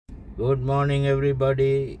Good morning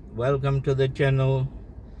everybody, welcome to the channel.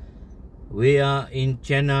 We are in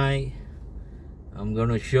Chennai. I'm going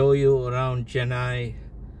to show you around Chennai.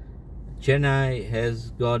 Chennai has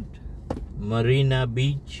got Marina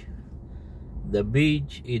Beach. The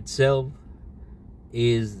beach itself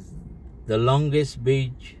is the longest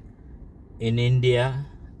beach in India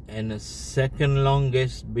and the second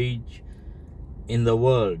longest beach in the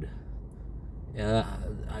world.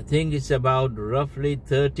 I think it's about roughly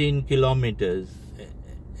 13 kilometers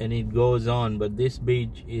and it goes on, but this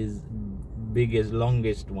beach is biggest,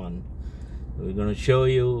 longest one. We're going to show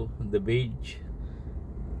you the beach,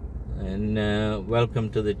 and welcome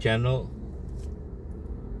to the channel.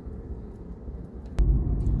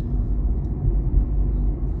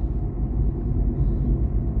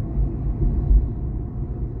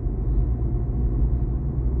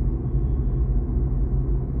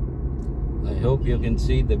 I hope you can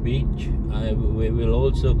see the beach. We will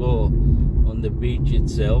also go on the beach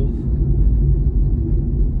itself.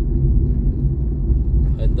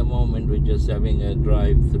 At the moment we're just having a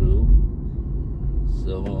drive through,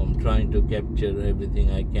 so I'm trying to capture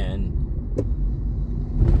everything I can.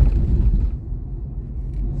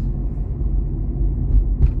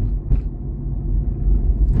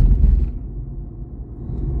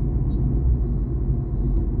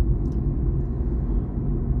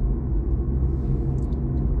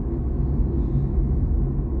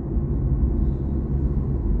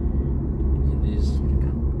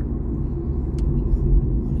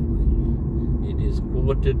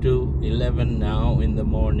 Quarter to 11 now in the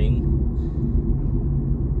morning.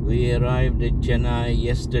 We arrived at Chennai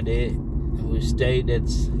yesterday. We stayed at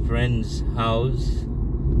a friend's house.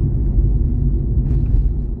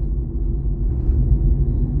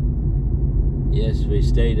 Yes, we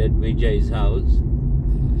stayed at Vijay's house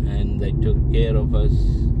and they took care of us.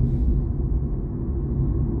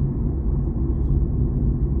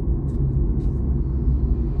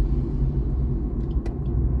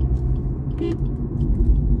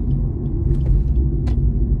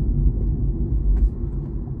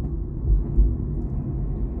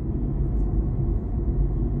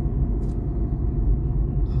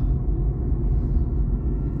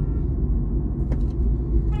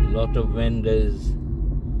 Lot of vendors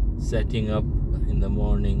setting up in the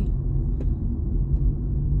morning.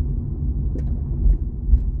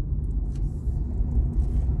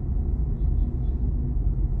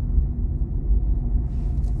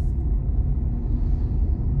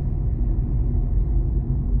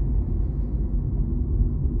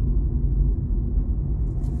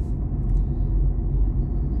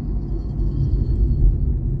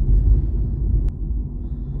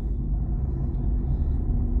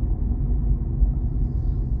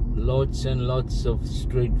 Lots and lots of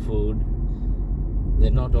street food.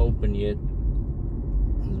 They're not open yet.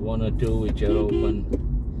 There's one or two which are open,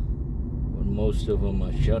 but most of them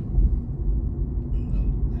are shut.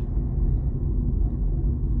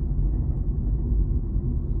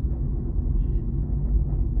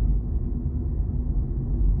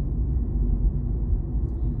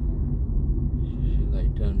 Shall I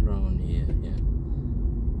turn around here? Yeah.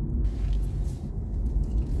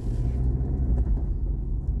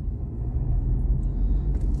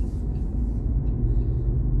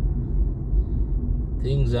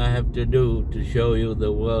 Things I have to do to show you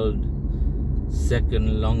the world's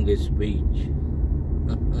second longest beach.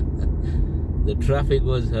 The traffic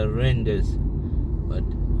was horrendous, but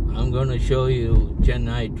I'm going to show you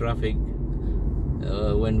Chennai traffic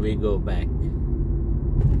when we go back.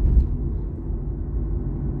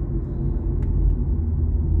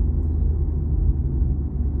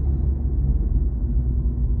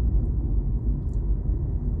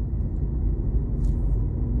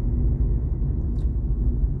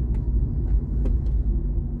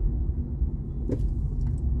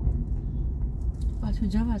 We'll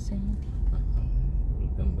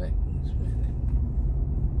come back this way then.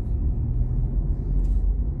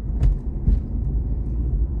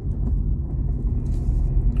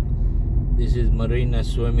 This is Marina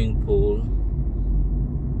swimming pool.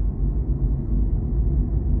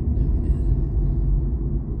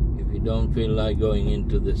 If you don't feel like going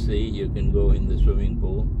into the sea, you can go in the swimming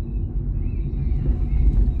pool.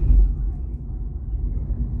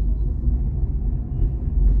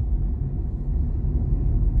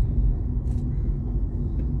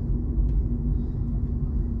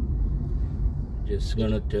 Just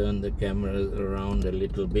gonna turn the camera around a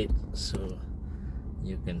little bit so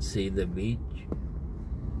you can see the beach.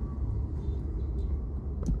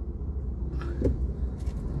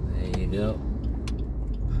 There you go.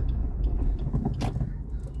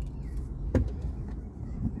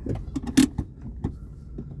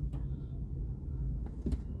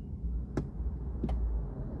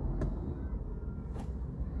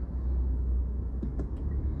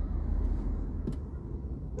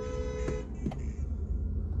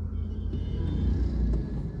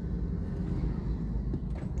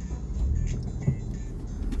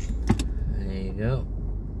 go.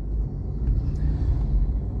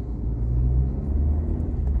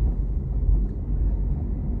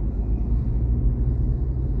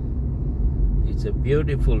 It's a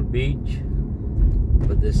beautiful beach,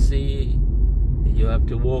 but the sea, you have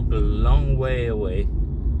to walk a long way away.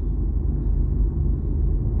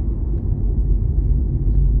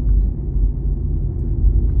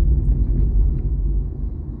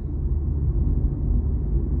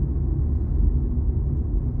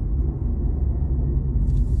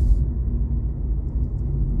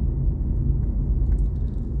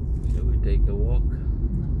 Shall we take a walk?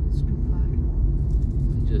 No, it's too far.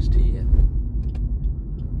 Just here.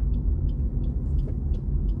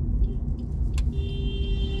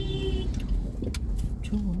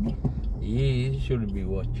 John. He should be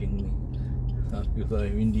watching me because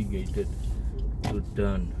I've indicated to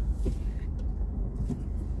turn.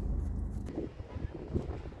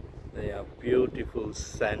 They have beautiful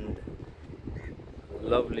sand,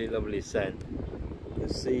 lovely, lovely sand.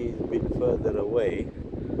 The sea is a bit further away,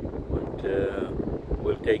 but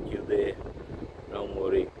we'll take you there. Don't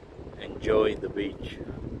worry. Enjoy the beach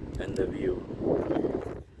and the view.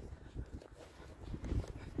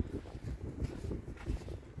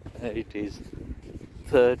 It is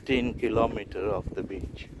 13 kilometers off the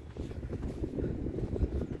beach.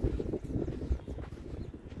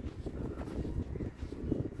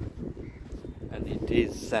 And it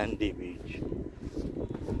is sandy beach.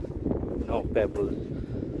 No pebbles.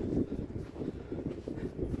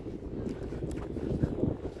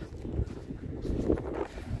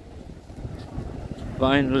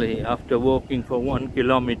 Finally, after walking for 1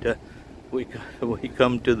 kilometer, we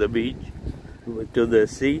come to the beach, to the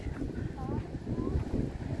sea.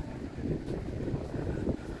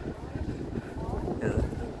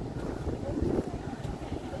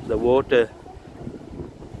 The water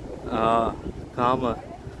are calmer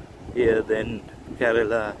here than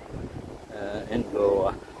Kerala and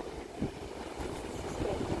Goa.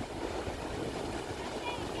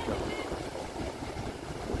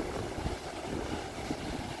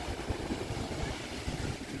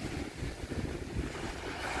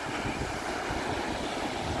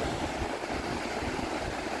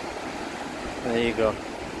 There you go.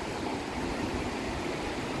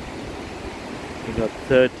 We got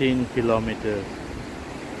 13 kilometers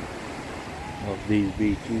of these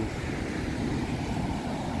beaches.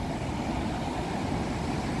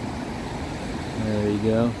 There we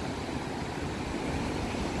go.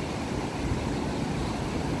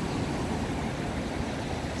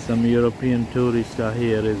 Some European tourists are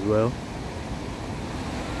here as well.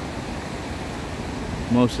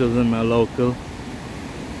 Most of them are local,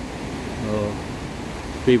 or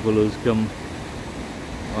people who's come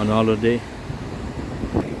on holiday.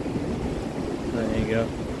 There you go.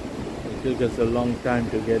 It took us a long time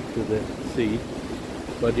to get to the sea,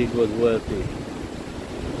 but it was worth it.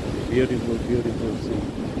 Beautiful, beautiful sea.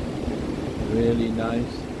 Really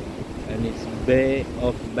nice. And it's Bay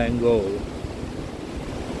of Bengal.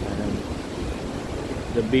 And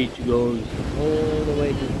the beach goes all the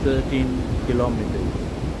way to 13 kilometers.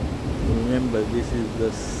 Remember, this is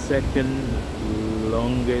the second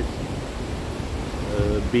longest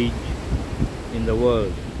beach in the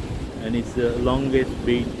world, and it's the longest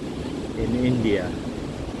beach in India.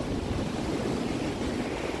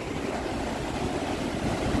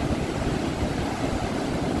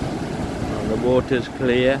 Now the water's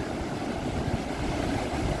clear.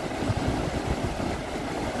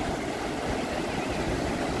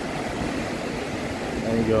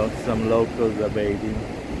 There you go, some locals are bathing.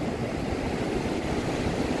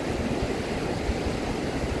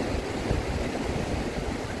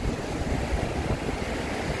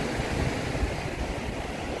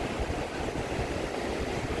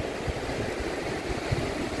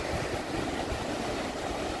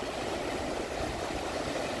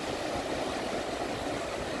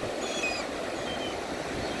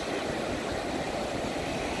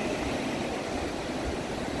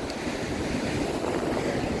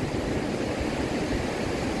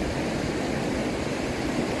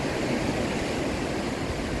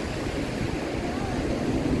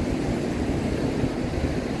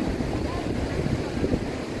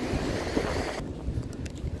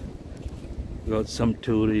 Got some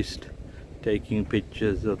tourists taking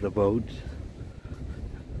pictures of the boats.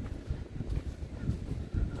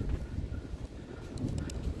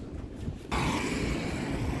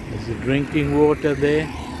 There's a drinking water there,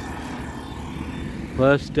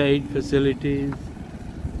 first aid facilities,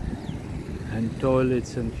 and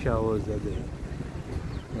toilets and showers are there.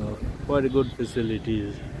 Quite a good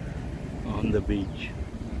facilities on the beach.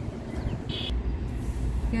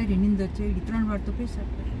 ક્યારે નિંદર ચડી 3 વાર તો પૈસા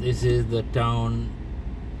This is the town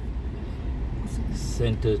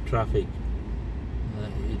center traffic.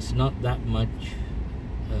 It's not that much.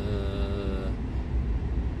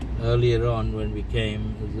 Earlier on when we came,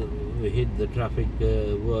 we hit the traffic,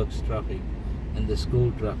 works traffic and the school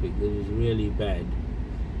traffic. It was really bad.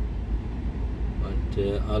 But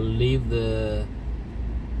I'll leave the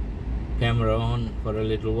camera on for a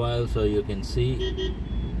little while so you can see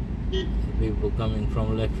people coming from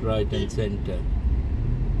left, right and center.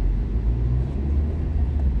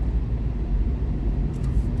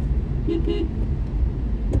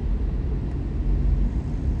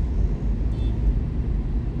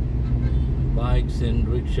 Bikes and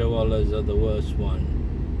rickshawalas are the worst one.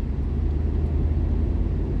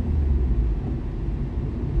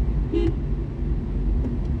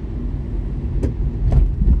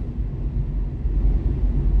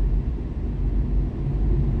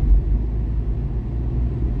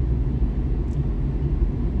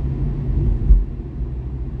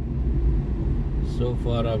 So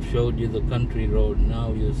far I've showed you the country road, now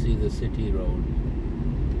you see the city road.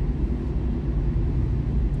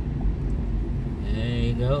 There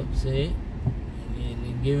you go, see?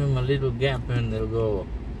 You give them a little gap and they'll go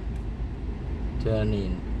turn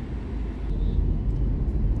in.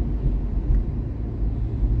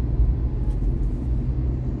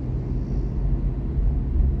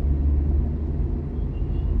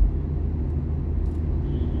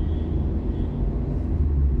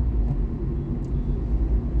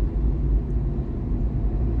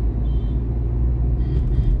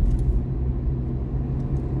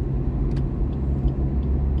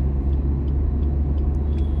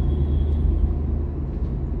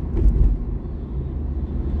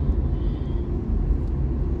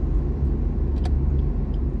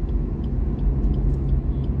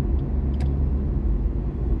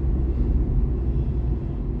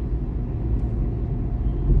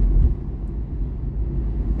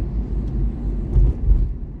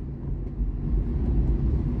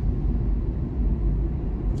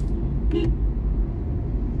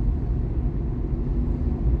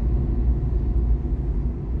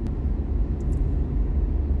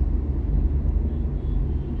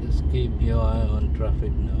 Just keep your eye on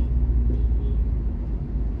traffic now.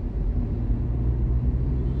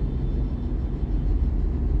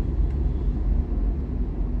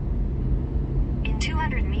 In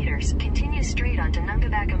 200 meters, continue straight onto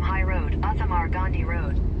Nungabakam High Road, Uthamar Gandhi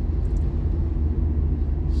Road.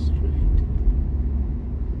 Straight.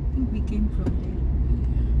 I think we came from there.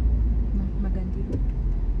 Magandhi Road.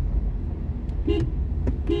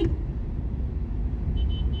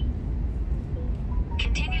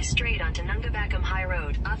 Continue straight onto Nungabakam High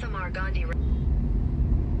Road, Uthamar Gandhi Road.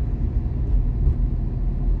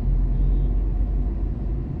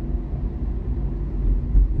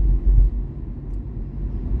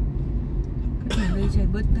 લઈ જાય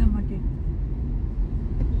બધા માટે.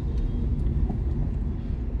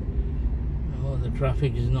 Oh, the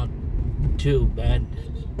traffic is not too bad.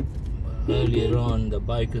 Earlier on, the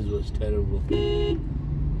bikers was terrible.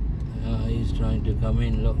 He's trying to come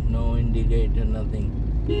in. Look, no indicator, nothing.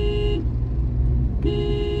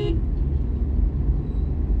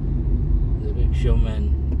 The rickshaw man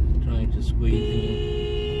trying to squeeze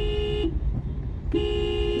in.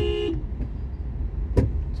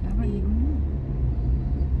 જવા દેવું.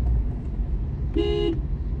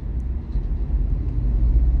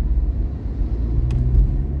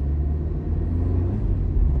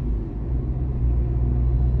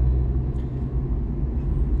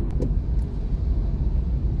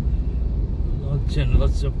 Lots and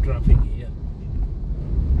lots of traffic here.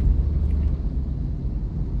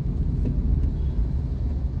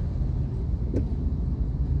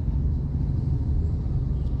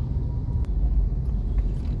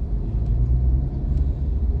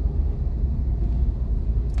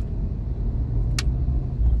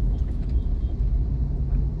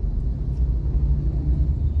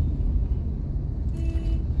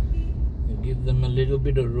 You give them a little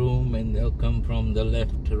bit of room and they'll come from the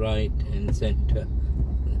left, right and center.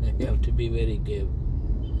 You have to be very careful.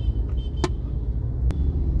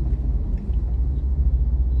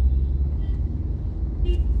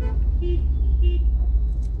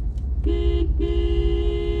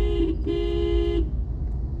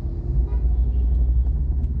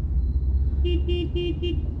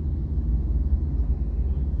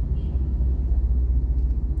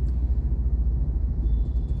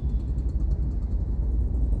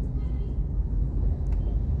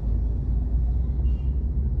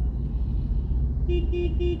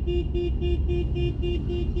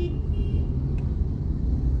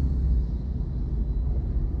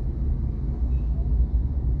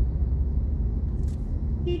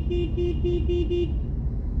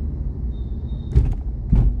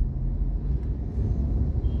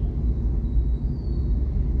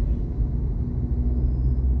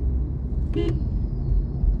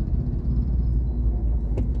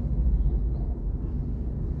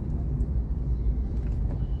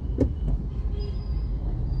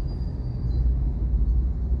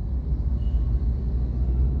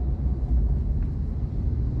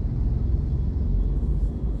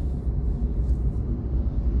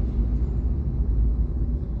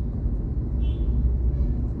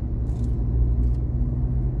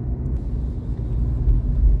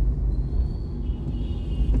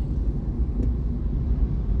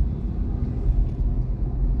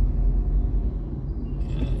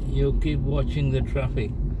 You keep watching the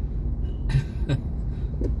traffic.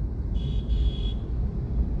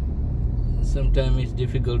 Sometimes it's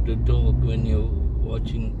difficult to talk when you're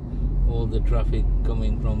watching all the traffic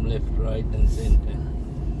coming from left, right and center.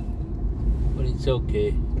 But it's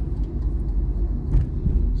okay.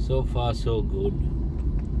 So far so good.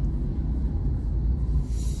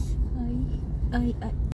 I